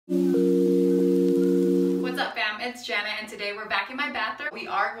What's up fam, it's Jenna and today we're back in my bathroom. We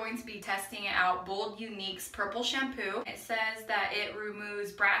are going to be testing out Bold Unique's purple shampoo. It says that it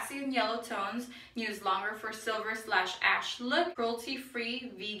removes brassy and yellow tones, used longer for silver/ash look, cruelty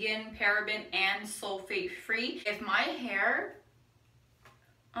free, vegan, paraben and sulfate free. If my hair,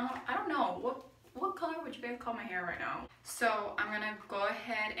 I don't know, what color would you guys call my hair right now? So I'm gonna go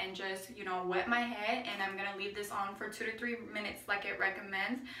ahead and just, wet my head, and I'm gonna leave this on for 2 to 3 minutes like it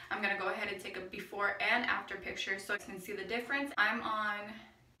recommends. I'm gonna go ahead and take a before and after picture so you can see the difference. I'm on,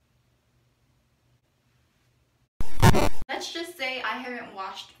 let's just say I haven't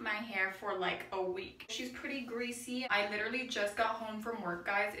washed my hair for like a week. She's pretty greasy. I literally just got home from work,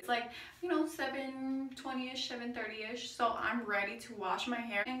 guys. It's like, 7:20ish, 7:30ish. So I'm ready to wash my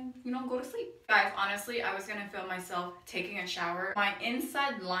hair and, go to sleep. Guys, honestly, I was gonna film myself taking a shower. My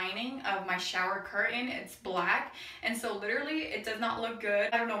inside lining of my shower curtain, it's black. And so literally it does not look good.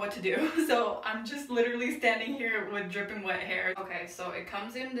 I don't know what to do. So I'm just literally standing here with dripping wet hair. Okay, so it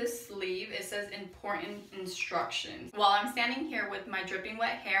comes in this sleeve. It says important instructions. While I'm standing here with my dripping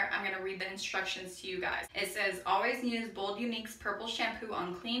wet hair, I'm gonna read the instructions to you guys. It says, always use Bold Unique's purple shampoo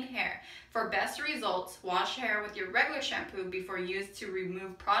on clean hair. For best results, wash hair with your regular shampoo before use to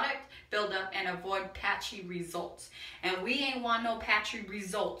remove product buildup and avoid patchy results. And we ain't want no patchy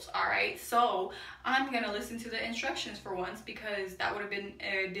results, alright? So I'm gonna listen to the instructions for once because that would have been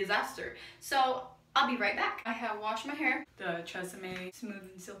a disaster. So I'll be right back. I have washed my hair. The Tresemme smooth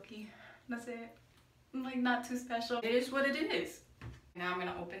and silky. That's it. Like, not too special. It is what it is. Now I'm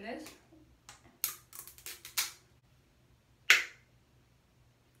gonna open this.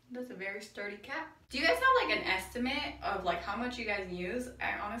 That's a very sturdy cap. Do you guys have like an estimate of like how much you guys use?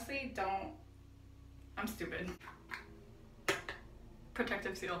 I honestly don't. I'm stupid.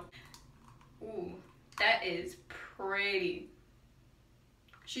 Protective seal. Ooh, that is pretty.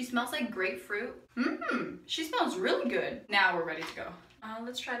 She smells like grapefruit. She smells really good. Now we're ready to go.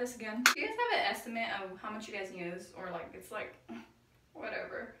 Let's try this again. Do you guys have an estimate of how much you guys use? Or like, it's like,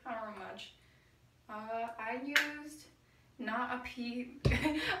 whatever, however much. I used not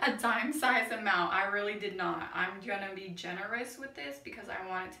a dime size amount. I really did not. I'm gonna be generous with this because I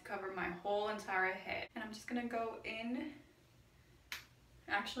want it to cover my whole entire head. And I'm just gonna go in.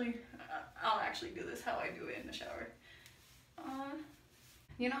 Actually, I'll actually do this how I do it in the shower.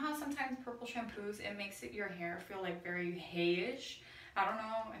 You know how sometimes purple shampoos, it makes your hair feel like very hayish? I don't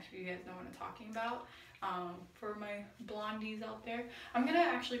know if you guys know what I'm talking about. For my blondies out there, I'm gonna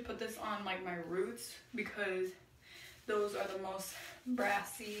actually put this on like my roots because those are the most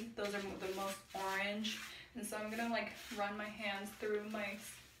brassy, those are the most orange. And so I'm gonna like run my hands through my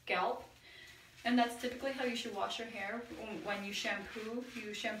scalp. And that's typically how you should wash your hair. When you shampoo,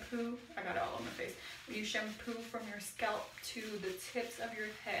 I got it all on my face. You shampoo from your scalp to the tips of your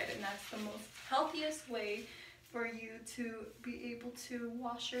head, and that's the most healthiest way for you to be able to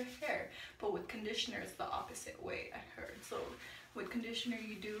wash your hair. But with conditioner, it's the opposite way, I heard. So with conditioner,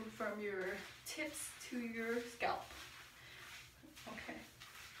 you do from your tips to your scalp. Okay.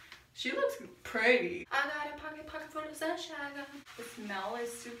 She looks pretty. I got a pocket full of sunshine. The smell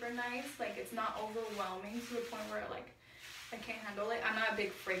is super nice. Like, it's not overwhelming to the point where like I can't handle it. I'm not a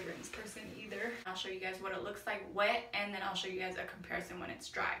big fragrance person either. I'll show you guys what it looks like wet, and then I'll show you guys a comparison when it's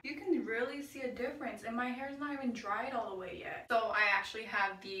dry. You can really see a difference, and my hair is not even dried all the way yet. So I actually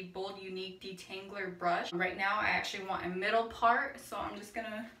have the Bold Unique Detangler brush. Right now I actually want a middle part, so I'm just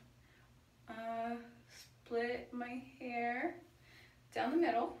gonna split my hair down the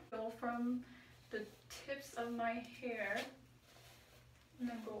middle. Go from the tips of my hair and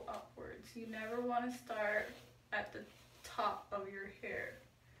then go upwards. You never want to start at the top of your hair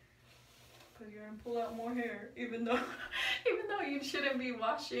because you're gonna pull out more hair, even though you shouldn't be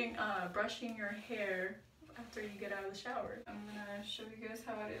brushing your hair after you get out of the shower. I'm gonna show you guys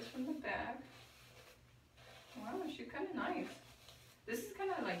how it is from the back. Wow, she's kind of nice. This is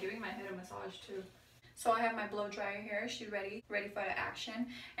kind of like giving my head a massage too. So I have my blow dryer here. She's ready for the action,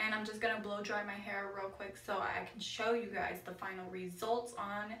 and I'm just gonna blow dry my hair real quick so I can show you guys the final results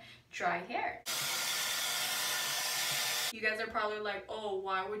on dry hair. You guys are probably like, oh,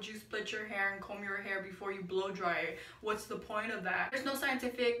 why would you split your hair and comb your hair before you blow dry it? What's the point of that? There's no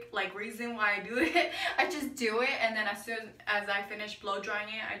scientific like reason why I do it. I just do it, and then as soon as I finish blow drying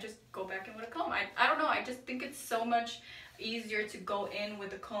it, I just go back in with a comb. I don't know, I just think it's so much easier to go in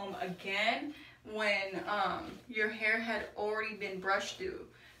with a comb again when your hair had already been brushed through,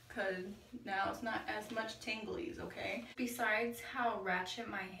 because now it's not as much tinglies, okay? Besides how ratchet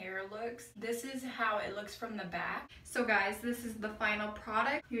my hair looks, this is how it looks from the back. So guys, this is the final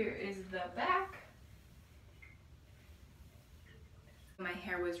product. Here is the back. My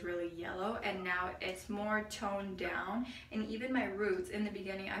hair was really yellow and now it's more toned down, and even my roots in the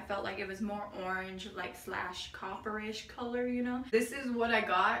beginning I felt like it was more orange, like slash copperish color, you know. This is what I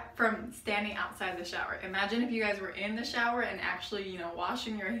got from standing outside the shower. Imagine if you guys were in the shower and actually, you know,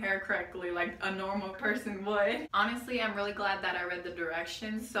 washing your hair correctly like a normal person would. Honestly, I'm really glad that I read the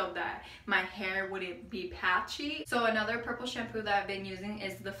directions so that my hair wouldn't be patchy. So another purple shampoo that I've been using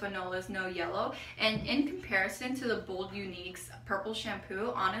is the Fanola No Yellow, and in comparison to the Bold Unique's purple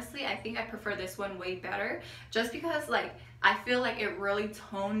shampoo, honestly I think I prefer this one way better, just because like I feel like it really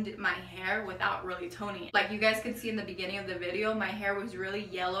toned my hair without really toning it. Like you guys can see in the beginning of the video, my hair was really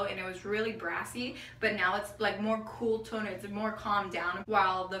yellow and it was really brassy, but now it's like more cool tone, it's more calmed down,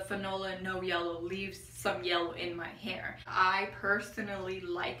 while the Fanola No Yellow leaves some yellow in my hair. I personally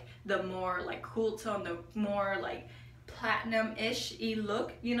like the more like cool tone, the more like platinum-ish-y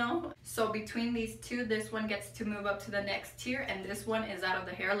look, you know. So between these two, this one gets to move up to the next tier and this one is out of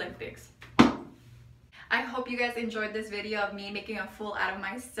the hair Olympics. I hope you guys enjoyed this video of me making a fool out of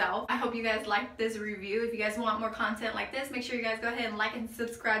myself. I hope you guys liked this review. If you guys want more content like this, make sure you guys go ahead and like and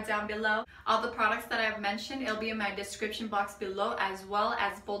subscribe down below. All the products that I've mentioned, it'll be in my description box below, as well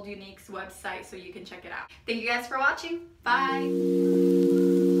as Bold Unique's website, so you can check it out. Thank you guys for watching.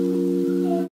 Bye!